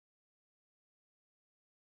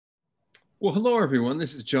Well, hello, everyone.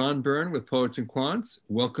 This is John Byrne with Poets and Quants.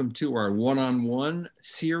 Welcome to our one-on-one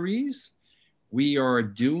series. We are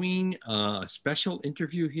doing a special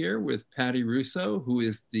interview here with Patty Russo, who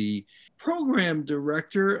is the program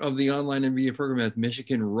director of the Online MBA program at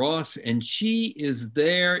Michigan Ross, and she is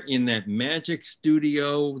there in that magic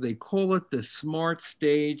studio. They call it the Smart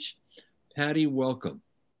Stage. Patty, welcome.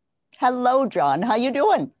 Hello, John. How you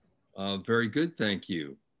doing? Very good, thank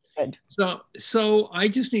you. Good. So I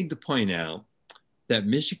just need to point out that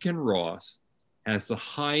Michigan Ross has the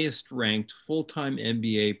highest ranked full-time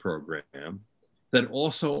MBA program that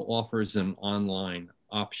also offers an online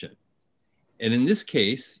option. And in this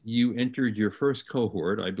case, you entered your first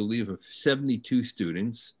cohort, I believe, of 72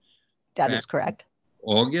 students. That is correct.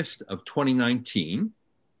 August of 2019.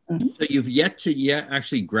 Mm-hmm. So you've yet to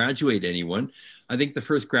actually graduate anyone. I think the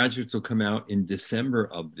first graduates will come out in December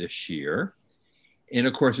of this year. And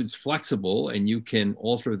of course, it's flexible and you can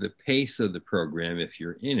alter the pace of the program if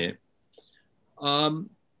you're in it.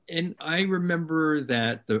 And I remember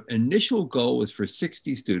that the initial goal was for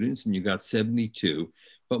 60 students and you got 72.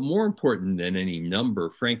 But more important than any number,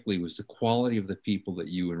 frankly, was the quality of the people that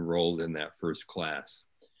you enrolled in that first class.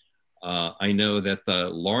 I know that the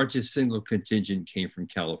largest single contingent came from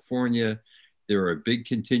California. There are big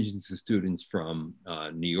contingents of students from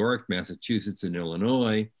New York, Massachusetts, and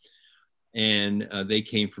Illinois. And they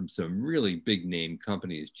came from some really big name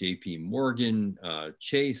companies, JP Morgan,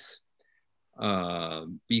 Chase,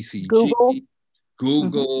 BCG,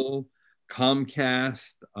 Google,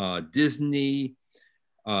 Comcast, Disney,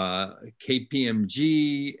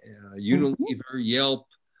 KPMG, Unilever, Yelp.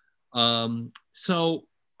 So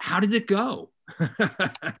how did it go?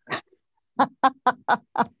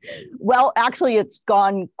 Well, actually, it's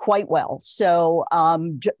gone quite well. So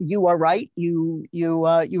you are right. You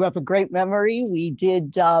have a great memory. We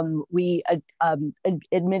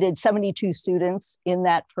admitted 72 students in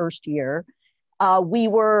that first year. We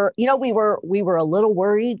were a little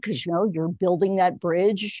worried because you're building that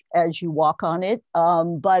bridge as you walk on it.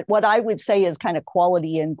 But what I would say is kind of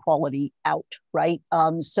quality in, quality out, right?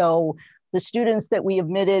 So the students that we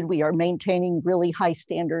admitted, we are maintaining really high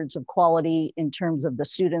standards of quality in terms of the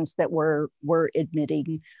students that we're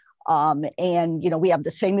admitting. And, we have the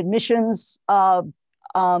same admissions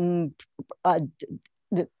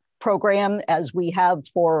program as we have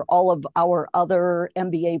for all of our other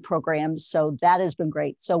MBA programs. So that has been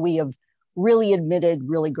great. So we have really admitted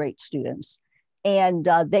really great students. And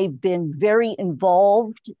they've been very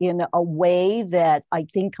involved in a way that I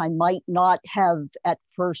think I might not have at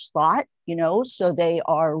first thought, so they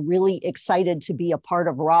are really excited to be a part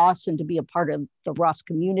of Ross and to be a part of the Ross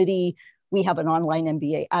community. We have an Online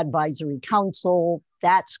MBA advisory council.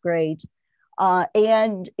 That's great.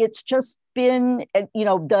 And it's just been,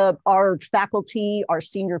 our faculty, our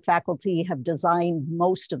senior faculty have designed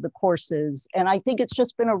most of the courses. And I think it's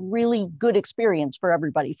just been a really good experience for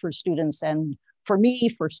everybody, for students and for me,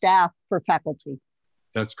 for staff, for faculty.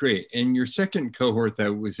 That's great. And your second cohort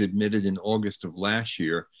that was admitted in August of last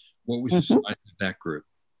year, what was the size of that group?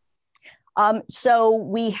 So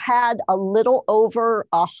we had a little over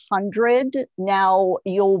 100. Now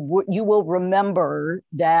you will remember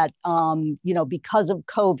that because of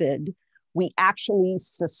COVID, we actually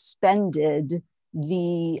suspended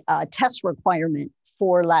the test requirement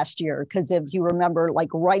for last year. Because if you remember, like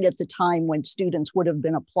right at the time when students would have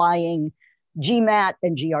been applying, GMAT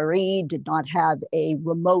and GRE did not have a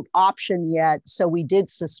remote option yet. So we did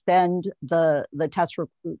suspend the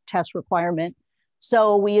test requirement.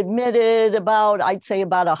 So we admitted I'd say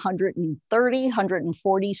about 130,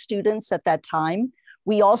 140 students at that time.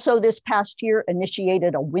 We also this past year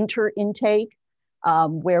initiated a winter intake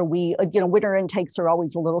where winter intakes are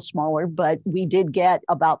always a little smaller, but we did get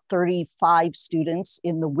about 35 students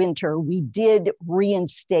in the winter. We did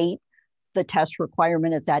reinstate the test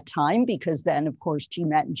requirement at that time because then, of course,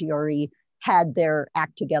 GMAT and GRE had their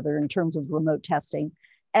act together in terms of remote testing.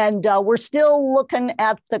 And we're still looking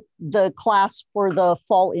at the class for the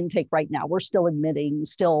fall intake right now. We're still admitting,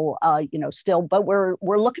 but we're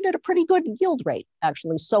looking at a pretty good yield rate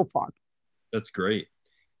actually so far. That's great.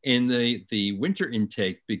 And the winter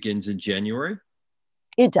intake begins in January?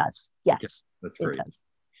 It does, yes. Okay. That's great. It does.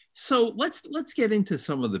 So let's get into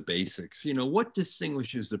some of the basics. What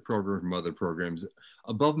distinguishes the program from other programs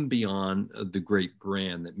above and beyond the great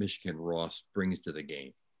brand that Michigan Ross brings to the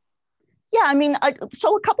game? Yeah,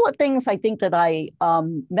 so a couple of things I think that I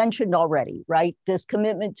mentioned already, right? This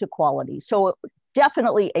commitment to quality. So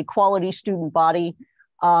definitely a quality student body.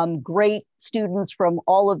 Great students from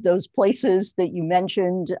all of those places that you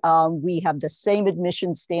mentioned. We have the same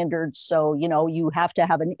admission standards. So, you have to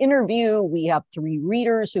have an interview. We have 3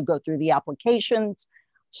 readers who go through the applications.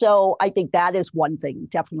 So I think that is one thing,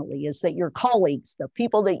 definitely, is that your colleagues, the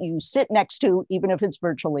people that you sit next to, even if it's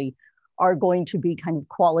virtually, are going to be kind of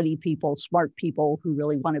quality people, smart people who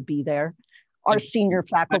really want to be there. Our senior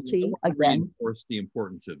faculty, again. Reinforce the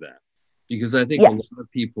importance of that, because I think Yes. a lot of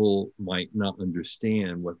people might not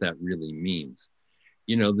understand what that really means.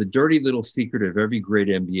 The dirty little secret of every great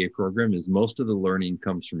MBA program is most of the learning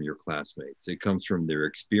comes from your classmates. It comes from their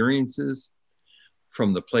experiences,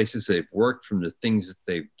 from the places they've worked, from the things that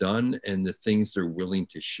they've done, and the things they're willing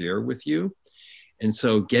to share with you. And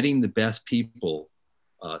so getting the best people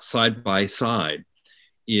side by side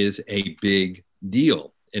is a big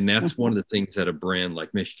deal. And that's one of the things that a brand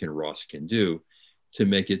like Michigan Ross can do to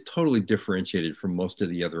make it totally differentiated from most of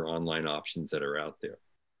the other online options that are out there.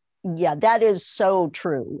 Yeah, that is so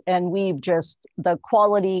true. And the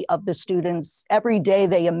quality of the students, every day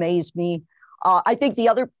they amaze me. I think the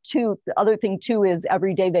other thing too is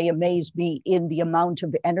every day they amaze me in the amount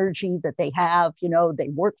of energy that they have. They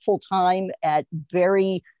work full time at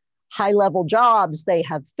very high level jobs. They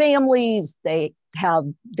have families. They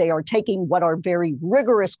are taking what are very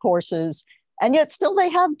rigorous courses, and yet still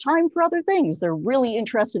they have time for other things. They're really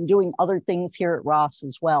interested in doing other things here at Ross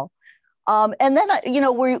as well. And then,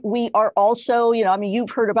 we are also,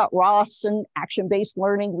 you've heard about Ross and action-based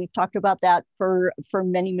learning. We've talked about that for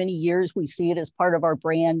many, many years. We see it as part of our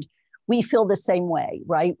brand. We feel the same way,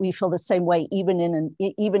 right? We feel the same way even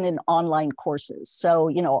in online courses. So,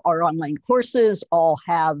 our online courses all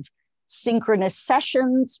have synchronous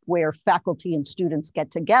sessions where faculty and students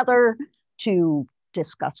get together to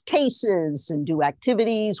discuss cases and do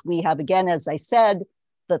activities. We have, again, as I said,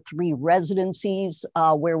 the 3 residencies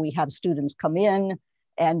where we have students come in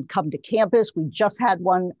and come to campus. We just had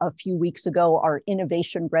one a few weeks ago, our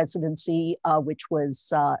innovation residency, which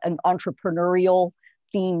was an entrepreneurial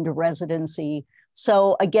themed residency.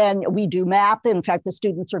 So again, we do MAP. In fact, the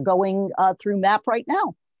students are going through MAP right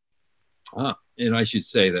now. And I should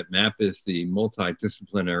say that MAP is the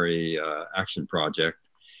multidisciplinary action project.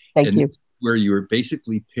 Thank you. Where you're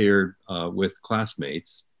basically paired with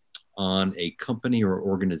classmates on a company or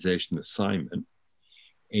organization assignment.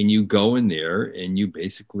 And you go in there and you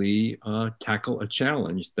basically tackle a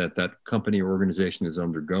challenge that company or organization is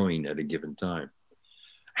undergoing at a given time.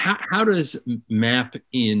 How does MAP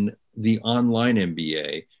in the online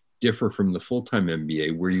MBA differ from the full-time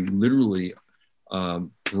MBA, where you literally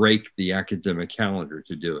break the academic calendar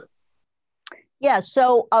to do it? Yeah,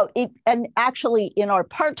 so and actually in our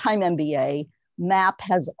part-time MBA, MAP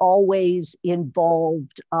has always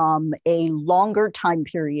involved a longer time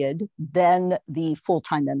period than the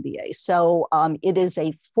full-time MBA. So it is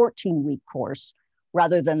a 14-week course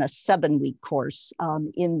rather than a 7-week course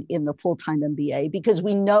in the full-time MBA, because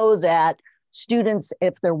we know that students,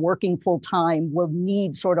 if they're working full-time, will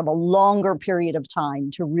need sort of a longer period of time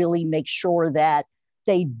to really make sure that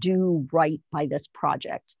they do right by this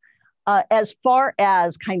project. As far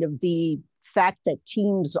as kind of the fact that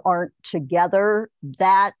teams aren't together,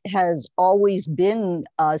 that has always been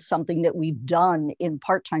something that we've done in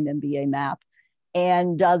part-time MBA MAP.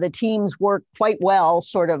 And the teams work quite well,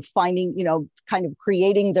 sort of finding, kind of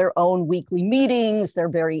creating their own weekly meetings. They're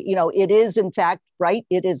very, it is in fact, right,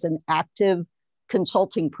 it is an active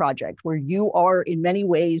consulting project where you are in many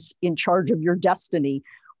ways in charge of your destiny,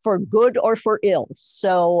 for good or for ill.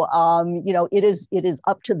 So, it is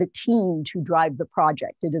up to the team to drive the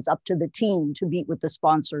project. It is up to the team to meet with the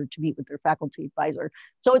sponsor, to meet with their faculty advisor.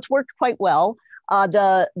 So it's worked quite well.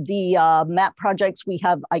 The MAP projects we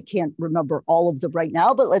have, I can't remember all of them right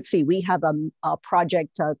now, but let's see, we have a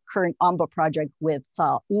project, a current AMBA project with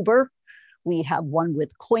Uber. We have one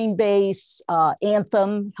with Coinbase,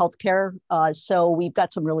 Anthem Healthcare. So we've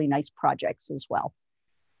got some really nice projects as well.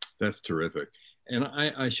 That's terrific. And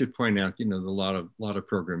I should point out, a lot of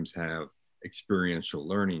programs have experiential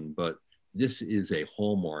learning, but this is a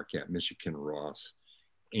hallmark at Michigan Ross.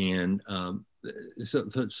 And so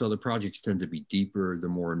the projects tend to be deeper, they're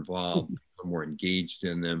more involved, they're more engaged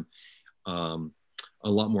in them. A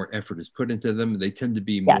lot more effort is put into them. They tend to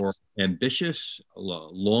be more ambitious,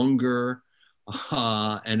 longer,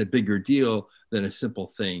 and a bigger deal than a simple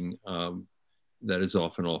thing that is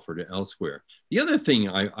often offered elsewhere. The other thing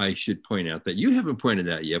I should point out that you haven't pointed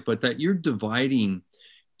out yet, but that you're dividing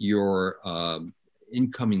your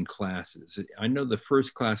incoming classes. I know the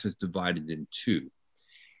first class is divided in 2.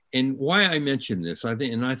 And why I mention this, I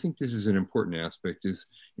think this is an important aspect, is,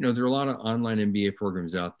 there are a lot of online MBA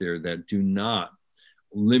programs out there that do not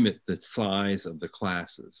limit the size of the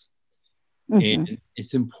classes. Mm-hmm. And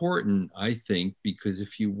it's important, I think, because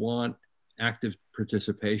if you want active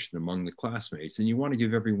participation among the classmates and you want to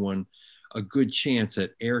give everyone a good chance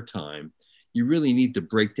at airtime, you really need to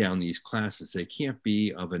break down these classes. They can't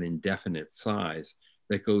be of an indefinite size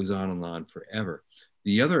that goes on and on forever.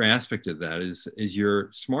 The other aspect of that is your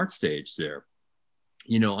smart stage there.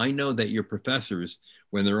 You know, I know that your professors,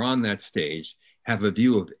 when they're on that stage, have a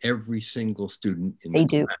view of every single student in the They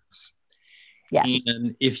do. class. Yes.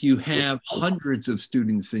 And if you have hundreds of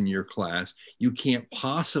students in your class, you can't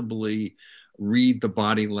possibly read the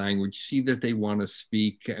body language, see that they want to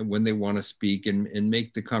speak when they want to speak, and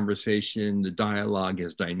make the conversation, the dialogue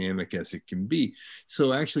as dynamic as it can be.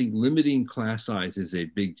 So actually limiting class size is a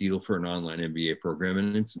big deal for an online MBA program.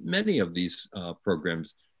 And in many of these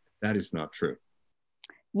programs, that is not true.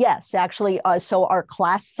 Yes, actually. So our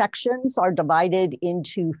class sections are divided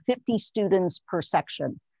into 50 students per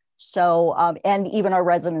section. So, and even our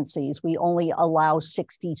residencies, we only allow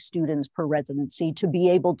 60 students per residency to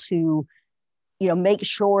be able to, make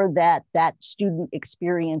sure that that student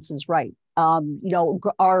experience is right.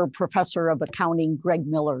 Our professor of accounting, Greg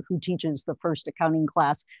Miller, who teaches the first accounting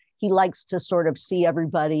class, he likes to sort of see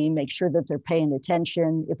everybody, make sure that they're paying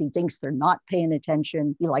attention. If he thinks they're not paying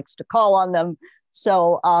attention, he likes to call on them.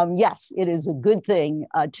 So yes, it is a good thing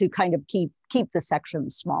to kind of keep the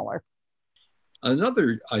sections smaller.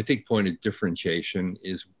 Another, I think, point of differentiation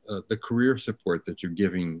is the career support that you're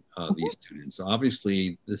giving these students.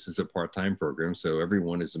 Obviously, this is a part-time program, so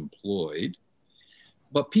everyone is employed.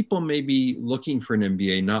 But people may be looking for an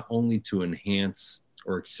MBA not only to enhance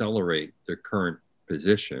or accelerate their current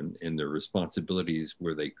position and their responsibilities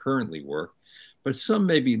where they currently work, but some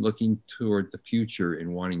may be looking toward the future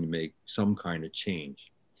and wanting to make some kind of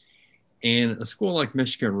change. And a school like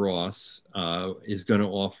Michigan Ross is going to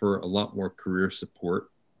offer a lot more career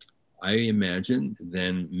support, I imagine,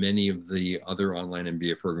 than many of the other online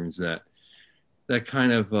MBA programs that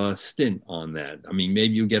kind of stint on that. I mean,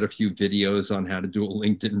 maybe you get a few videos on how to do a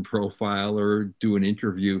LinkedIn profile or do an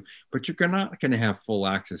interview, but you're not going to have full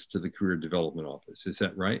access to the career development office. Is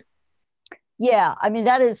that right? Yeah, I mean,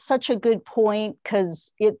 that is such a good point,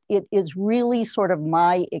 because it is really sort of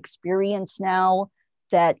my experience now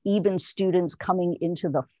that even students coming into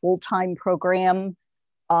the full-time program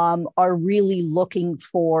are really looking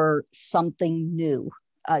for something new.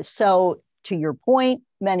 So to your point,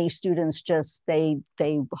 many students just, they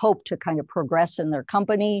hope to kind of progress in their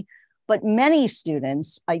company. But many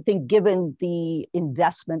students, I think, given the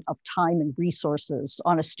investment of time and resources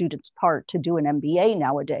on a student's part to do an MBA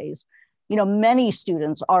nowadays, many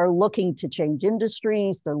students are looking to change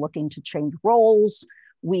industries, they're looking to change roles.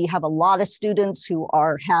 We have a lot of students who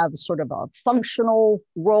have sort of a functional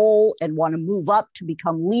role and want to move up to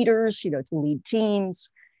become leaders, to lead teams.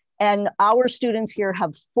 And our students here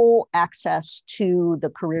have full access to the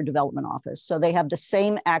career development office. So they have the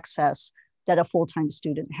same access that a full-time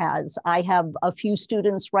student has. I have a few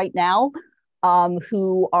students right now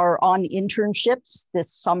who are on internships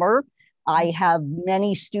this summer. I have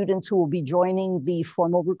many students who will be joining the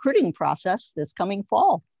formal recruiting process this coming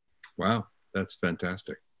fall. Wow. That's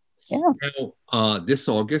fantastic. Yeah. Now, this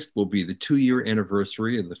August will be the 2-year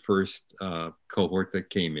anniversary of the first cohort that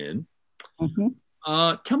came in.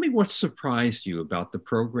 Mm-hmm. Tell me what surprised you about the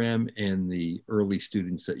program and the early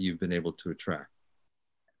students that you've been able to attract.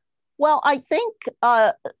 Well, I think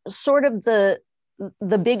sort of the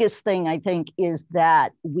biggest thing, I think, is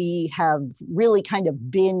that we have really kind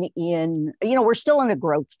of been in, we're still in a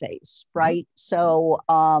growth phase, right? Mm-hmm.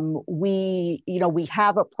 So we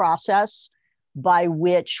have a process by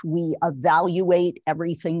which we evaluate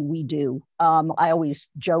everything we do. I always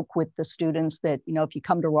joke with the students that, if you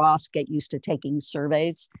come to Ross, get used to taking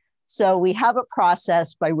surveys. So we have a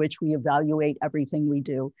process by which we evaluate everything we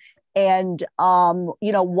do. And,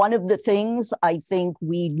 one of the things I think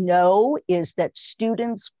we know is that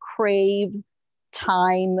students crave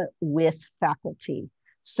time with faculty.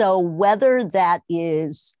 So whether that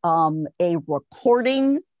is a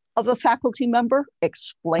recording of a faculty member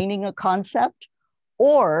explaining a concept,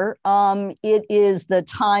 or it is the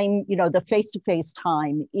time, the face-to-face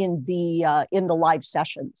time in the live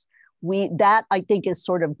sessions. That I think is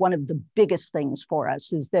sort of one of the biggest things for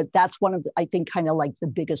us, is that's one of the, I think, kind of like the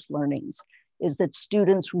biggest learnings, is that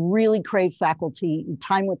students really crave faculty,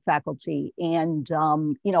 time with faculty. And,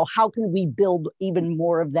 how can we build even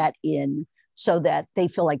more of that in so that they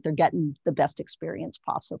feel like they're getting the best experience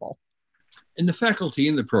possible? And the faculty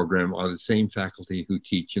in the program are the same faculty who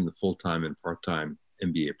teach in the full-time and part-time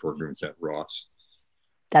MBA programs at Ross.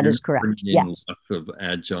 That is correct. Yes. Lots of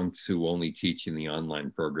adjuncts who only teach in the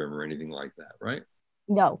online program or anything like that, right?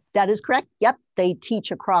 No, that is correct. Yep, they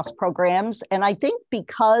teach across programs. And I think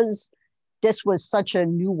because this was such a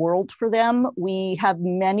new world for them, we have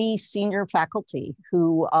many senior faculty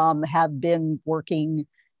who have been working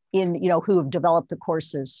in, who have developed the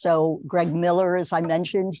courses. So Greg Miller, as I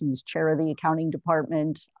mentioned, he's chair of the accounting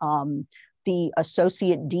department. The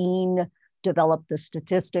associate dean developed the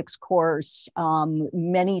statistics course.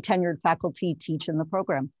 Many tenured faculty teach in the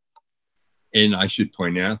program. And I should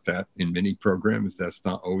point out that in many programs, that's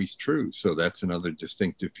not always true. So that's another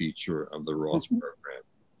distinctive feature of the Ross program.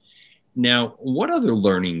 Now, what other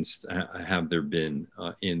learnings have there been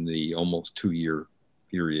in the almost 2-year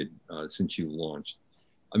period since you launched?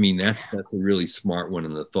 I mean, that's a really smart one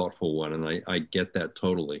and a thoughtful one, and I get that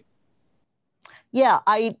totally. Yeah,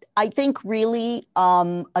 I think really,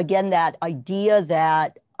 again, that idea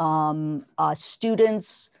that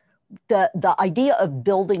students, the idea of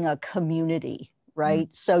building a community, right?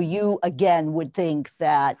 So you, again, would think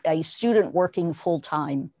that a student working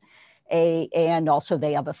full-time, and also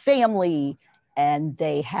they have a family, and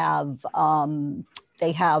they have other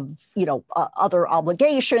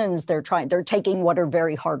obligations. They're taking what are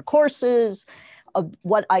very hard courses.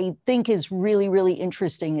 What I think is really, really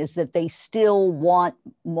interesting is that they still want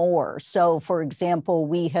more. So for example,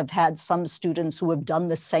 we have had some students who have done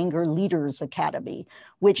the Sanger Leaders Academy,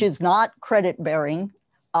 which is not credit bearing.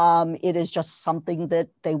 It is just something that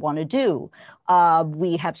they want to do.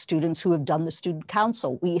 We have students who have done the student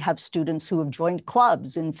council. We have students who have joined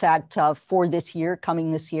clubs. In fact, for this year,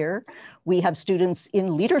 coming this year, we have students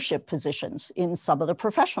in leadership positions in some of the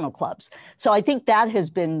professional clubs. So I think that has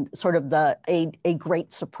been sort of a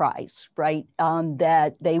great surprise, right?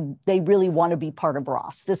 That they really want to be part of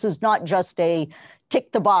Ross. This is not just a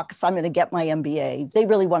tick the box, I'm going to get my MBA. They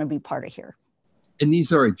really want to be part of here. And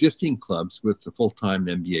these are existing clubs with the full-time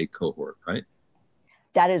MBA cohort, right?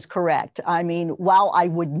 That is correct. I mean, while I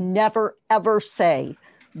would never, ever say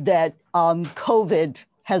that COVID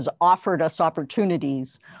has offered us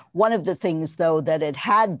opportunities, one of the things, though, that it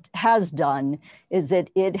has done is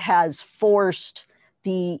that it has forced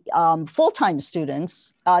the full-time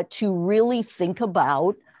students to really think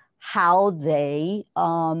about how they,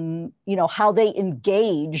 how they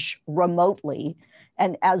engage remotely.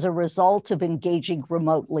 And as a result of engaging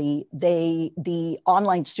remotely, the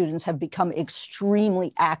online students have become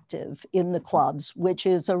extremely active in the clubs, which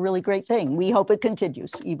is a really great thing. We hope it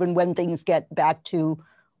continues, even when things get back to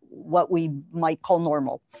what we might call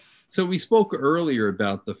normal. So we spoke earlier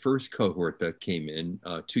about the first cohort that came in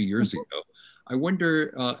 2 years ago. I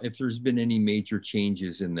wonder if there's been any major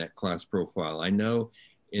changes in that class profile. I know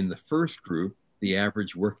in the first group, the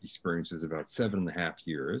average work experience is about 7.5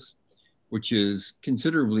 years, which is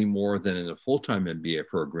considerably more than in a full-time MBA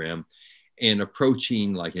program and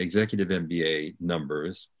approaching like executive MBA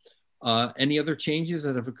numbers. Any other changes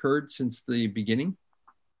that have occurred since the beginning?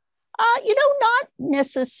 Not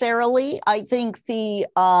necessarily. I think the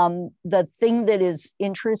thing that is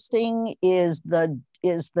interesting is the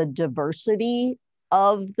diversity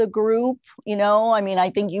of the group. I mean, I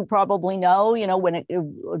think you probably know, when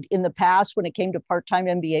in the past, when it came to part-time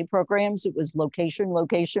MBA programs, it was location,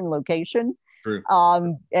 location, location. True.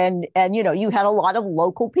 And you had a lot of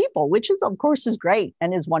local people, which is, of course, is great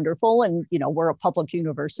and is wonderful. And, we're a public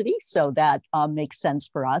university, so that makes sense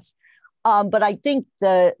for us. But I think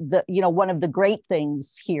one of the great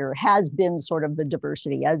things here has been sort of the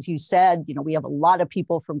diversity. As you said, we have a lot of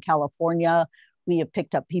people from California. We have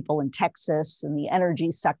picked up people in Texas in the energy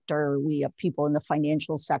sector. We have people in the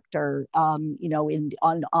financial sector, on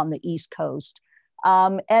the East Coast.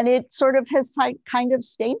 And it sort of has kind of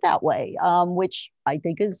stayed that way, which I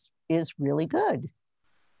think is really good.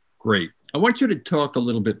 Great. I want you to talk a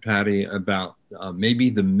little bit, Patty, about maybe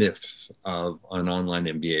the myths of an online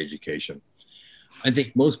MBA education. I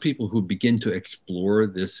think most people who begin to explore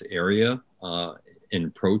this area and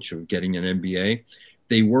approach of getting an MBA,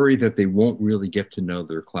 they worry that they won't really get to know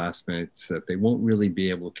their classmates, that they won't really be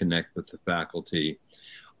able to connect with the faculty,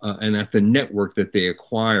 and that the network that they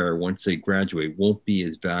acquire once they graduate won't be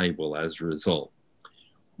as valuable as a result.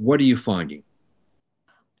 What are you finding?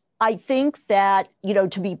 I think that,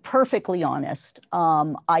 to be perfectly honest,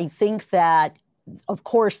 I think that, of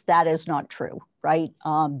course, that is not true, right?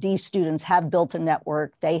 These students have built a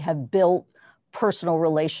network. They have built personal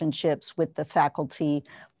relationships with the faculty.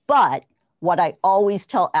 But what I always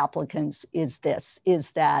tell applicants is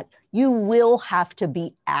that you will have to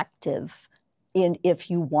be active if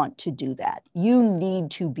you want to do that. You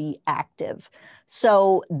need to be active.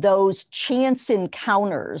 So those chance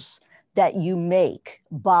encounters that you make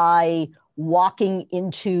by walking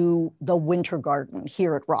into the Winter Garden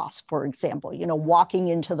here at Ross, for example, walking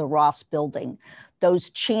into the Ross building. Those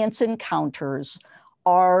chance encounters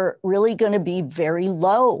are really going to be very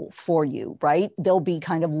low for you, right? They'll be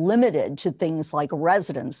kind of limited to things like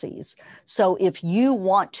residencies. So if you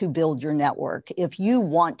want to build your network, if you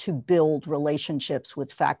want to build relationships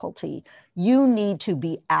with faculty, you need to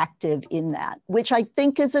be active in that, which I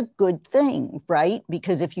think is a good thing, right?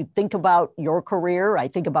 Because if you think about your career, I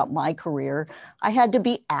think about my career, I had to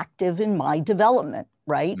be active in my development,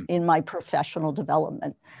 right? In my professional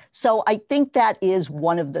development. So I think that is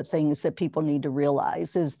one of the things that people need to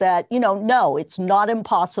realize is that, no, it's not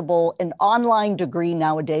impossible. An online degree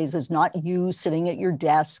nowadays is not you sitting at your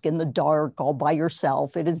desk in the dark all by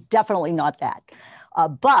yourself. It is definitely not that.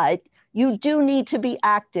 But you do need to be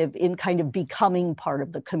active in kind of becoming part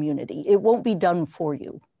of the community. It won't be done for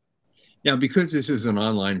you. Now, because this is an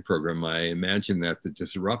online program, I imagine that the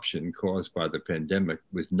disruption caused by the pandemic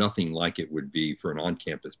was nothing like it would be for an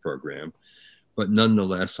on-campus program. But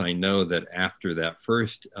nonetheless, I know that after that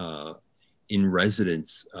first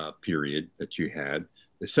in-residence period that you had,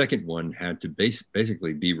 the second one had to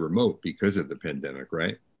basically be remote because of the pandemic,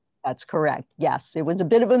 right? That's correct. Yes, it was a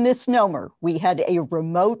bit of a misnomer. We had a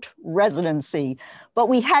remote residency, but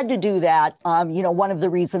we had to do that. One of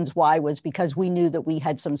the reasons why was because we knew that we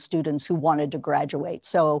had some students who wanted to graduate.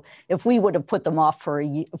 So if we would have put them off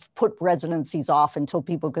put residencies off until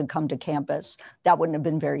people could come to campus, that wouldn't have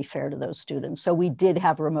been very fair to those students. So we did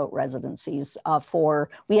have remote residencies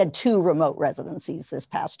we had 2 remote residencies this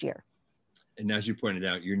past year. And as you pointed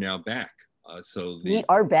out, you're now back. We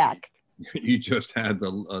are back. You just had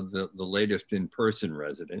the latest in-person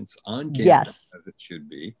residence on campus, yes, as it should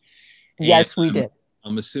be. Yes, we did.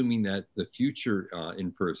 I'm assuming that the future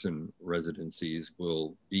in-person residencies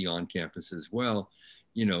will be on campus as well,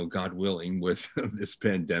 God willing, with this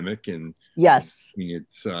pandemic. And yes,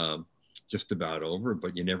 it's just about over,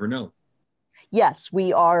 but you never know. Yes,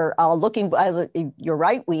 we are looking, you're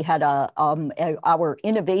right, we had our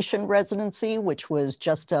innovation residency, which was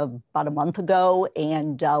just about a month ago,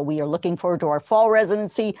 and we are looking forward to our fall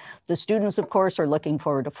residency. The students, of course, are looking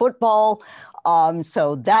forward to football.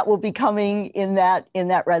 So that will be coming in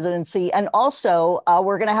that residency. And also,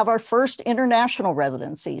 we're going to have our first international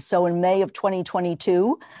residency. So in May of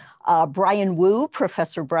 2022,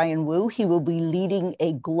 Professor Brian Wu, he will be leading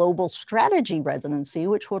a global strategy residency,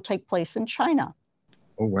 which will take place in China.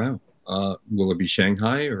 Oh, wow. Will it be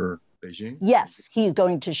Shanghai or Beijing? Yes, he's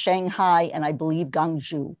going to Shanghai and I believe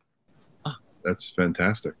Guangzhou. That's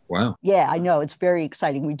fantastic. Wow. Yeah, I know. It's very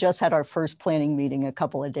exciting. We just had our first planning meeting a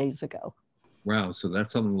couple of days ago. Wow. So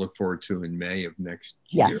that's something to look forward to in May of next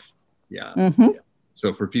year. Yes. Yeah. Mm-hmm. Yeah.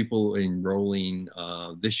 So for people enrolling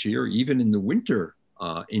this year, even in the winter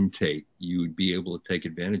intake, you would be able to take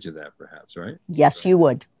advantage of that perhaps, right? Yes, you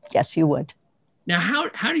would. Yes, you would. Now,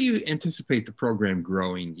 how do you anticipate the program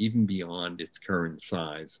growing even beyond its current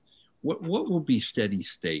size? What will be steady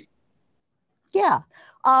state? Yeah.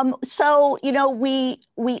 So,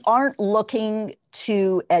 we aren't looking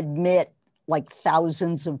to admit like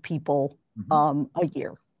thousands of people a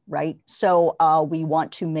year, right? So we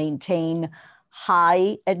want to maintain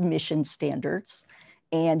high admission standards.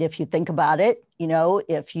 And if you think about it,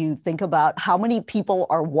 if you think about how many people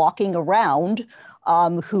are walking around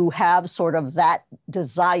who have sort of that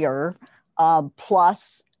desire,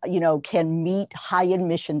 plus, can meet high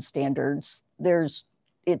admission standards,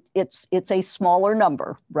 it's a smaller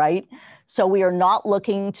number, right? So we are not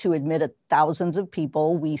looking to admit thousands of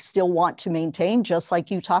people. We still want to maintain, just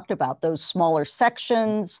like you talked about, those smaller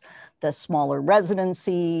sections, the smaller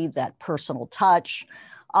residency, that personal touch.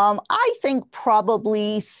 I think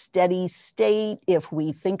probably steady state, if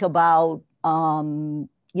we think about, a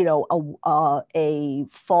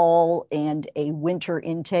fall and a winter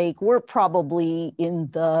intake, we're probably in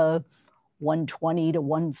the 120 to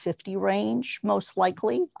 150 range, most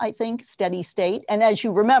likely, I think, steady state. And as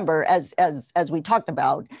you remember, as we talked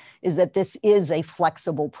about, is that this is a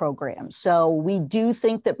flexible program. So we do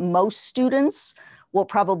think that most students will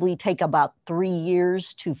probably take about 3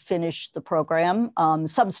 years to finish the program.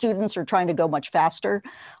 Some students are trying to go much faster.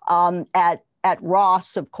 At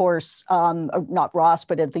Ross, of course, not Ross,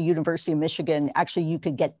 but at the University of Michigan, actually you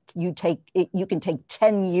can take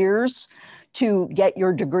 10 years to get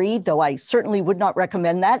your degree, though I certainly would not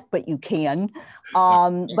recommend that, but you can.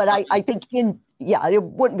 But I think it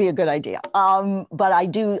wouldn't be a good idea. But I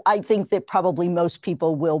think that probably most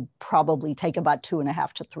people will probably take about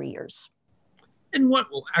 2.5 to 3 years. And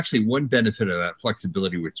one benefit of that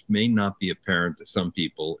flexibility, which may not be apparent to some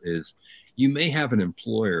people, is you may have an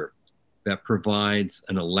employer that provides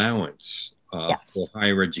an allowance for Yes.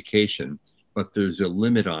 higher education, but there's a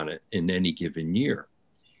limit on it in any given year.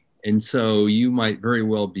 And so you might very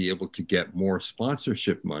well be able to get more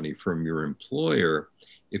sponsorship money from your employer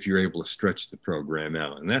if you're able to stretch the program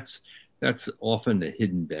out. And that's often a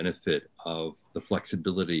hidden benefit of the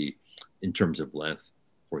flexibility in terms of length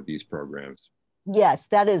for these programs. Yes,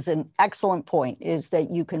 that is an excellent point, is that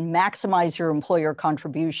you can maximize your employer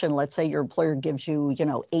contribution. Let's say your employer gives you,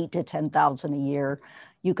 8 to 10,000 a year.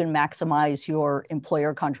 You can maximize your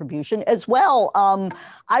employer contribution as well.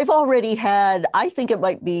 I've already had, I think it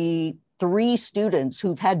might be 3 students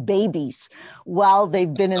who've had babies while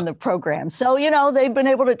they've been in the program. So, they've been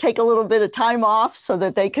able to take a little bit of time off so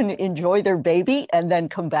that they can enjoy their baby and then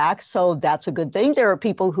come back. So that's a good thing. There are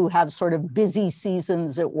people who have sort of busy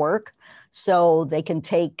seasons at work, so they can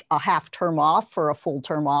take a half term off or a full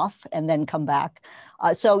term off and then come back.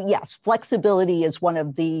 So yes, flexibility is one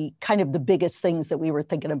of the kind of the biggest things that we were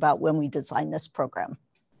thinking about when we designed this program.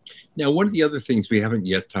 Now, one of the other things we haven't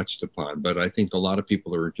yet touched upon, but I think a lot of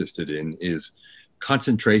people are interested in, is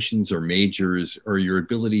concentrations or majors, or your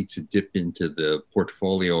ability to dip into the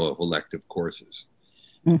portfolio of elective courses.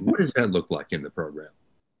 Mm-hmm. What does that look like in the program?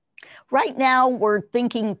 Right now, we're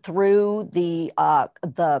thinking through the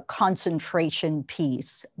concentration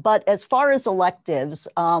piece. But as far as electives,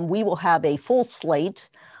 we will have a full slate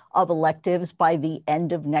of electives by the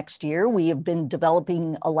end of next year. We have been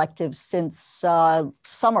developing electives since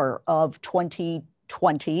summer of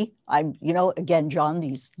 2020. Again, John,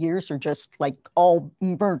 these years are just like all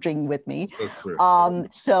merging with me.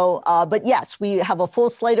 But yes, we have a full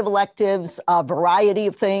slate of electives, a variety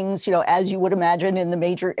of things, as you would imagine in the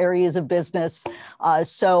major areas of business.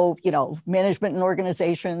 Management and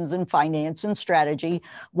organizations and finance and strategy.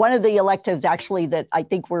 One of the electives actually that I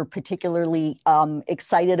think we're particularly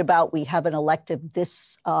excited about, we have an elective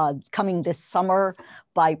coming this summer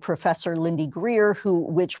by Professor Lindy Greer,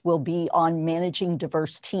 which will be on managing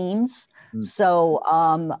diverse teams. So,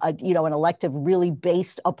 an elective really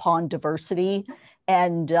based upon diversity.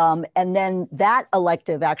 And then that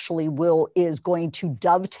elective actually is going to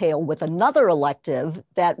dovetail with another elective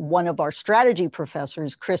that one of our strategy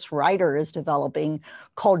professors, Chris Ryder, is developing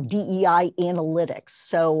called DEI Analytics.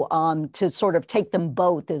 So to sort of take them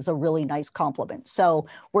both is a really nice complement. So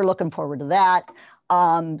we're looking forward to that.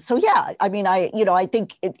 I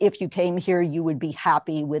think if you came here, you would be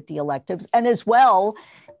happy with the electives. And as well,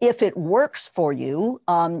 if it works for you,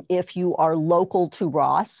 if you are local to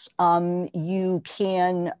Ross, you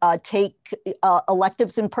can take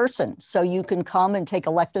electives in person. So you can come and take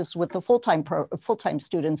electives with the full-time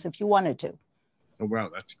students if you wanted to. Oh, wow,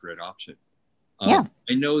 that's a great option. Yeah.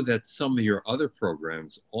 I know that some of your other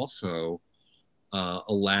programs also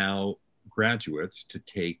allow graduates to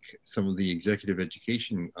take some of the executive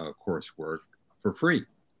education coursework for free.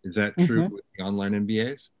 Is that true with the online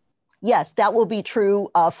MBAs? Yes, that will be true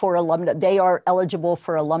for alumni. They are eligible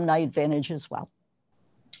for Alumni Advantage as well.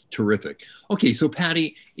 Terrific. Okay, so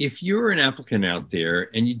Patty, if you're an applicant out there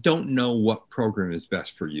and you don't know what program is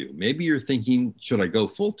best for you, maybe you're thinking, should I go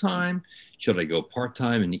full-time? Should I go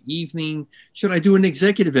part-time in the evening? Should I do an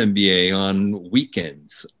executive MBA on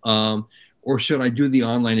weekends? Or should I do the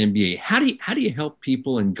online MBA? How do you help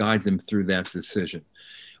people and guide them through that decision?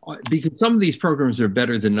 Because some of these programs are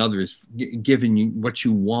better than others, given you what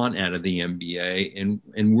you want out of the MBA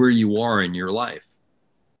and where you are in your life.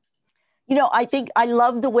 I think I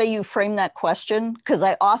love the way you frame that question, because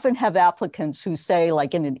I often have applicants who say,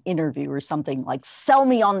 like in an interview or something, like, sell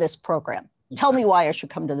me on this program. Tell me why I should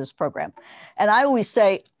come to this program. And I always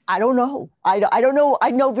say, I don't know. I don't know.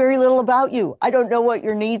 I know very little about you. I don't know what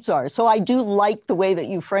your needs are. So I do like the way that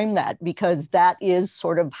you frame that, because that is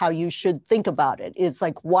sort of how you should think about it. It's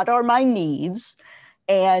like, what are my needs?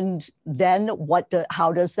 And then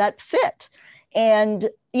how does that fit? And,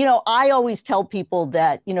 I always tell people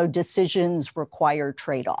that, decisions require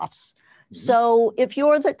trade-offs. Mm-hmm. So if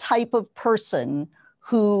you're the type of person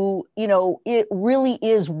who, it really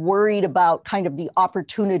is worried about kind of the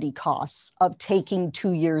opportunity costs of taking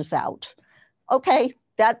 2 years out, okay,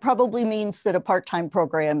 that probably means that a part-time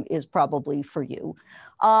program is probably for you.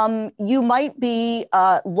 You might be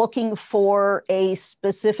looking for a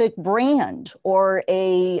specific brand or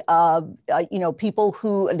a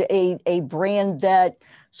brand that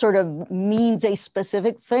sort of means a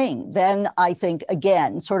specific thing. Then I think,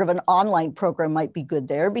 again, sort of an online program might be good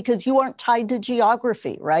there, because you aren't tied to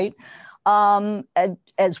geography, right?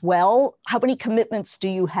 As well, how many commitments do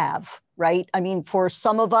you have? Right? I mean, for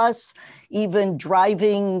some of us, even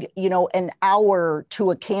driving, an hour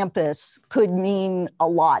to a campus could mean a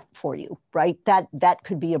lot for you, right? That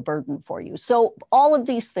could be a burden for you. So all of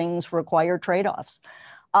these things require trade-offs.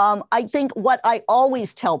 I think what I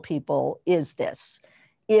always tell people is this.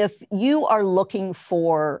 If you are looking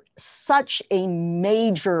for such a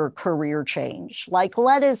major career change, like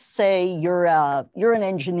let us say you're an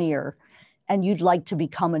engineer and you'd like to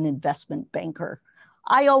become an investment banker,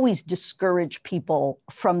 I always discourage people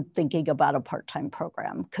from thinking about a part-time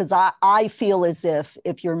program because I feel as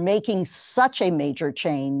if you're making such a major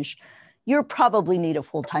change, you probably need a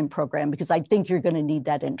full-time program because I think you're going to need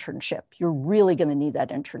that internship. You're really going to need that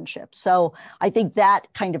internship. So I think that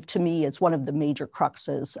kind of, to me, is one of the major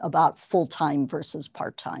cruxes about full-time versus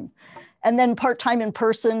part-time. And then part-time in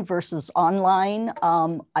person versus online.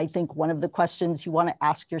 I think one of the questions you want to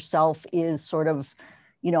ask yourself is sort of,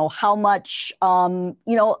 how much, I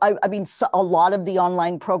mean, a lot of the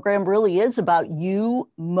online program really is about you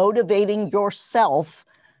motivating yourself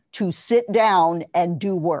to sit down and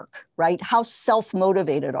do work, right? How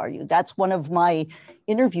self-motivated are you? That's one of my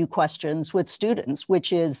interview questions with students,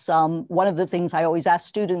 which is one of the things I always ask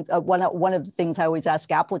students, one of the things I always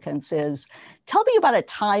ask applicants is, tell me about a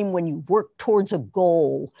time when you worked towards a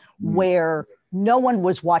goal where no one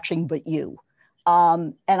was watching but you.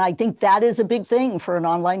 And I think that is a big thing for an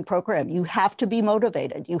online program. You have to be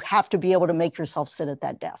motivated. You have to be able to make yourself sit at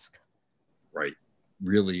that desk. Right.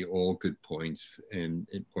 Really all good points and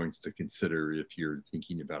points to consider if you're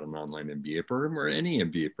thinking about an online MBA program or any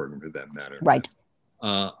MBA program for that matter. Right.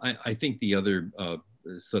 I think the other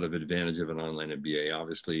sort of advantage of an online MBA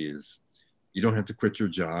obviously is you don't have to quit your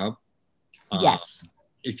job. Yes.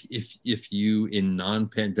 If you in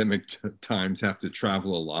non-pandemic times have to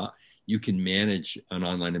travel a lot, you can manage an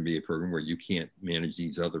online MBA program where you can't manage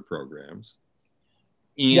these other programs.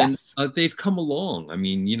 And yes. They've come along. I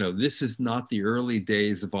mean, this is not the early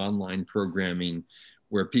days of online programming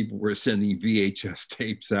where people were sending VHS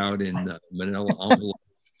tapes out in manila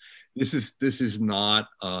envelopes. This is not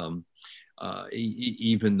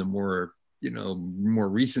even the more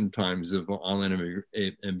recent times of online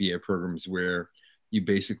MBA programs where you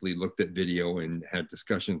basically looked at video and had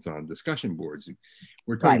discussions on discussion boards.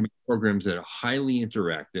 We're talking about programs that are highly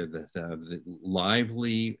interactive, that have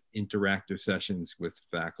lively interactive sessions with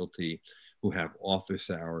faculty who have office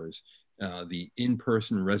hours, the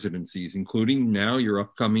in-person residencies, including now your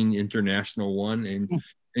upcoming international one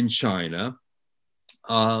in China.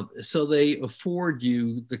 So they afford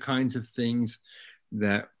you the kinds of things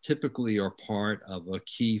that typically are part of a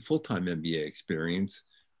key full-time MBA experience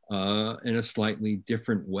in a slightly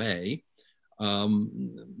different way,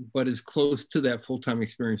 but as close to that full-time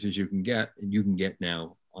experience as you can get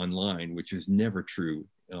now online, which was never true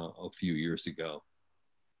a few years ago.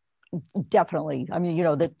 Definitely. I mean,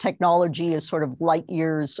 the technology is sort of light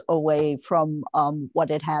years away from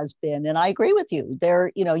what it has been. And I agree with you.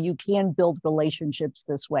 You can build relationships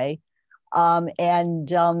this way.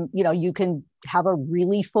 You can have a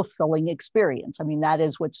really fulfilling experience. I mean, that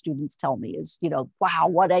is what students tell me is, wow,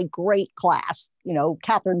 what a great class.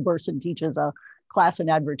 Catherine Burson teaches a class in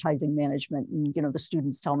advertising management. And, the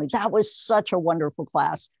students tell me that was such a wonderful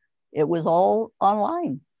class. It was all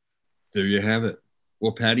online. There you have it.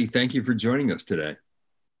 Well, Patty, thank you for joining us today.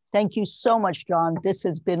 Thank you so much, John. This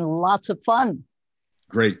has been lots of fun.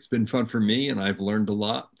 Great. It's been fun for me, and I've learned a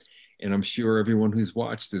lot. And I'm sure everyone who's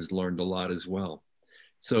watched has learned a lot as well.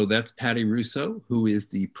 So that's Patty Russo, who is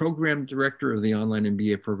the program director of the Online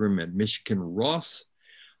MBA program at Michigan Ross,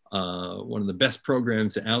 one of the best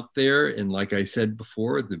programs out there. And like I said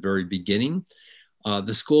before at the very beginning,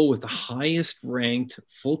 the school with the highest ranked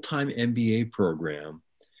full-time MBA program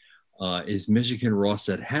is Michigan Ross,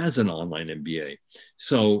 that has an online MBA.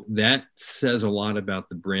 So that says a lot about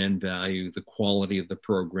the brand value, the quality of the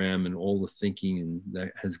program, and all the thinking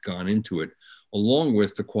that has gone into it, along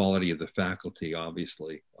with the quality of the faculty,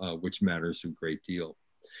 obviously, which matters a great deal.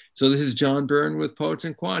 So this is John Byrne with Poets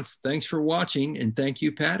and Quants. Thanks for watching, and thank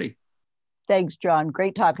you, Patty. Thanks, John.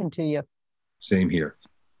 Great talking to you. Same here.